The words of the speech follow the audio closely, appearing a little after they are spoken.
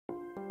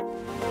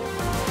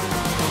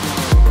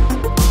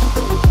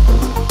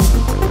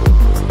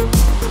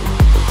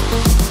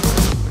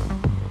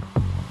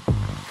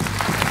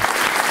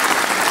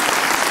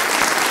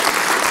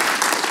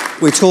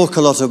We talk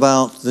a lot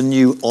about the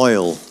new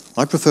oil.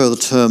 I prefer the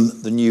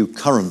term the new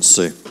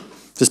currency.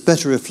 This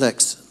better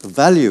reflects the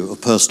value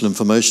of personal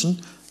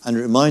information, and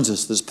it reminds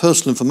us that it's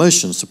personal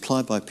information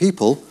supplied by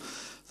people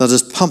that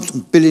has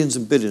pumped billions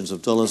and billions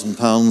of dollars and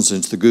pounds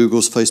into the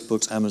Googles,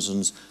 Facebooks,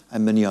 Amazons,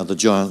 and many other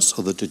giants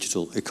of the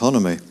digital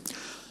economy.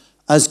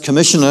 As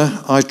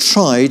Commissioner, I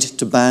tried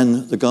to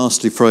ban the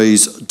ghastly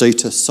phrase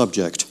data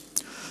subject.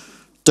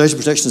 Data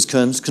protection is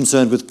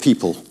concerned with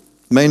people.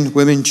 Men,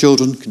 women,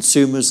 children,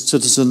 consumers,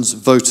 citizens,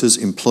 voters,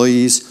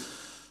 employees.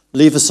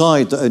 Leave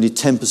aside that only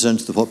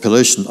 10% of the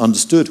population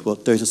understood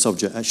what data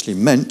subject actually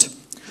meant.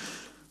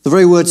 The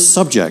very word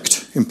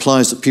subject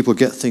implies that people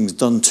get things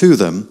done to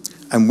them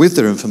and with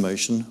their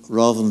information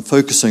rather than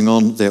focusing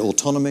on their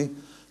autonomy,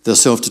 their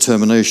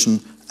self-determination,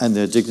 and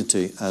their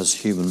dignity as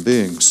human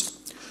beings.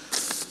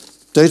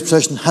 Data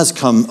protection has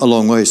come a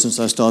long way since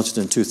I started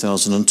in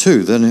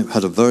 2002. Then it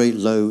had a very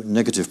low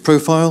negative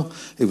profile.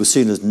 It was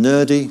seen as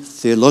nerdy,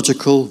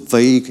 theological,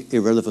 vague,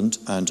 irrelevant,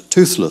 and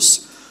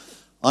toothless.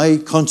 I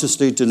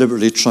consciously,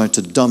 deliberately tried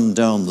to dumb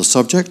down the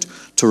subject,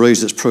 to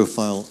raise its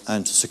profile,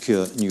 and to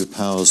secure new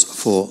powers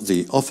for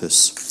the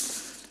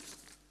office.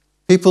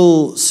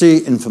 People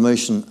see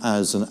information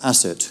as an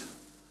asset.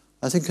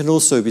 I think it can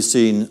also be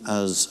seen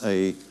as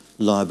a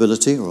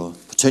liability, or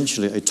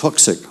potentially a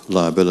toxic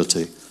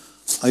liability.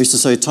 I used to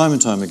say time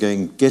and time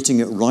again,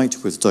 getting it right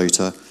with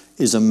data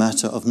is a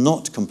matter of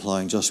not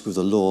complying just with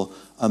the law,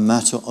 a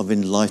matter of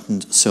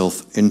enlightened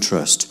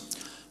self-interest.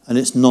 And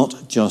it's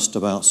not just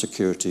about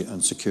security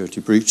and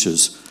security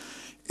breaches.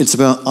 It's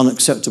about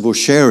unacceptable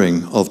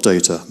sharing of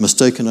data,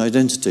 mistaken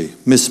identity,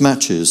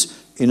 mismatches,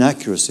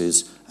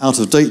 inaccuracies,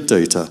 out-of-date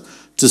data,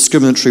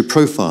 discriminatory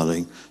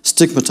profiling,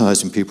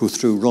 stigmatizing people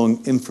through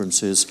wrong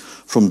inferences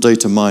from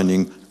data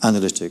mining,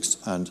 analytics,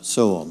 and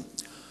so on.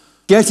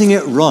 Getting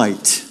it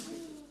right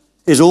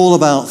is all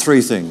about three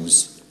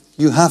things.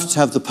 You have to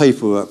have the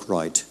paperwork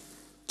right,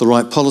 the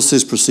right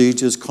policies,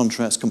 procedures,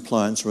 contracts,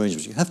 compliance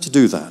arrangements. You have to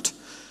do that.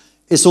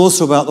 It's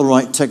also about the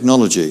right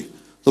technology,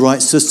 the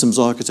right systems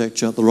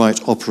architecture, the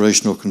right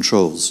operational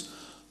controls.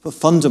 But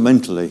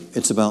fundamentally,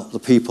 it's about the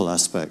people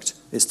aspect.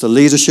 It's the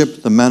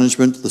leadership, the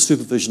management, the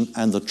supervision,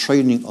 and the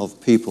training of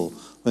people.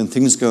 When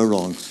things go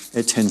wrong,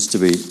 it tends to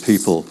be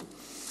people.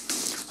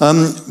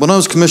 When I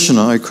was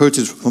Commissioner, I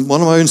quoted from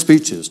one of my own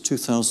speeches,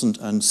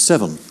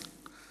 2007.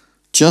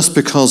 Just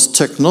because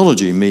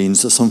technology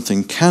means that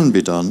something can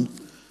be done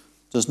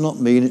does not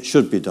mean it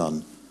should be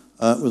done.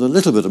 With a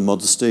little bit of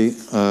modesty,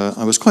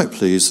 I was quite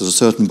pleased that a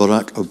certain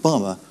Barack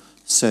Obama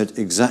said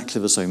exactly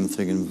the same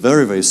thing in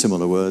very, very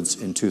similar words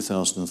in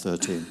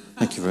 2013.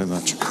 Thank you very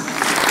much.